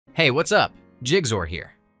Hey, what's up? Jigxor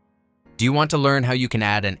here. Do you want to learn how you can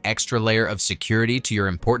add an extra layer of security to your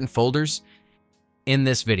important folders? In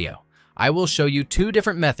this video, I will show you two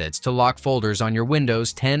different methods to lock folders on your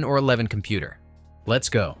Windows 10 or 11 computer. Let's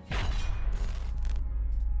go.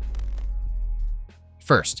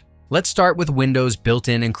 First, let's start with Windows'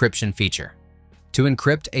 built-in encryption feature. To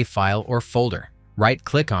encrypt a file or folder,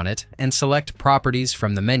 right-click on it and select Properties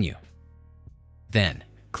from the menu. Then,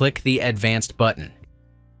 click the Advanced button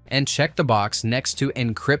and check the box next to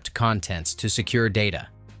Encrypt Contents to secure data.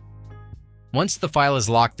 Once the file is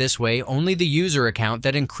locked this way, only the user account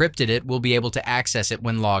that encrypted it will be able to access it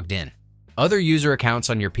when logged in. Other user accounts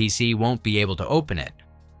on your PC won't be able to open it.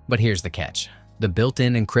 But here's the catch. The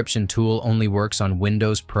built-in encryption tool only works on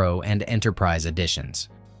Windows Pro and Enterprise editions.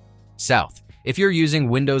 South, if you're using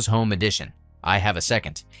Windows Home Edition, I have a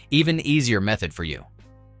second, even easier method for you.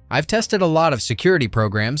 I've tested a lot of security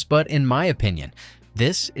programs, but in my opinion,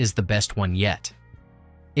 this is the best one yet.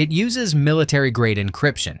 It uses military-grade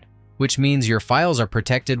encryption, which means your files are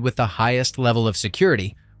protected with the highest level of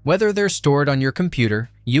security, whether they're stored on your computer,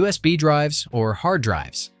 USB drives, or hard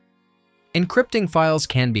drives. Encrypting files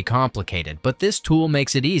can be complicated, but this tool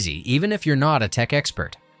makes it easy even if you're not a tech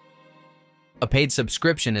expert. A paid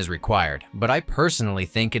subscription is required, but I personally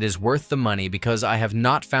think it is worth the money because I have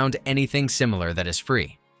not found anything similar that is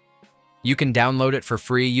free. You can download it for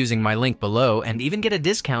free using my link below and even get a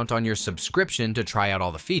discount on your subscription to try out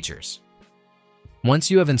all the features.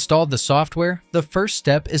 Once you have installed the software, the first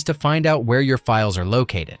step is to find out where your files are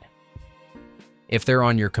located. If they're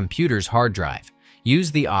on your computer's hard drive,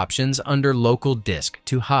 use the options under Local Disk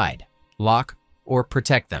to hide, lock, or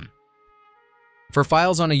protect them. For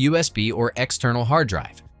files on a USB or external hard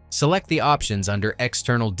drive, select the options under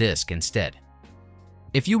External Disk instead.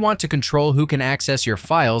 If you want to control who can access your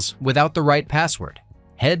files without the right password,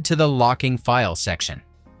 head to the Locking File section.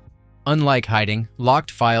 Unlike hiding,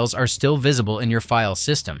 locked files are still visible in your file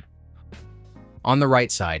system. On the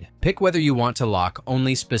right side, pick whether you want to lock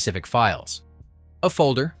only specific files, a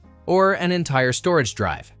folder, or an entire storage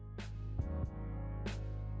drive.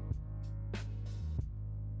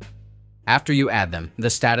 After you add them, the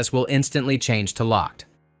status will instantly change to locked.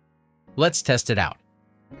 Let's test it out.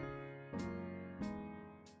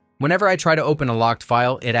 Whenever I try to open a locked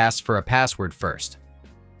file, it asks for a password first.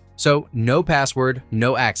 So, no password,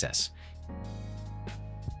 no access.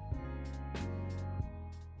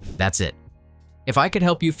 That's it. If I could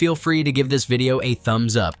help you, feel free to give this video a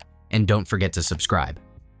thumbs up and don't forget to subscribe.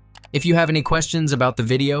 If you have any questions about the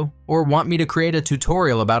video or want me to create a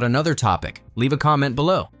tutorial about another topic, leave a comment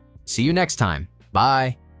below. See you next time.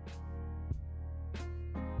 Bye.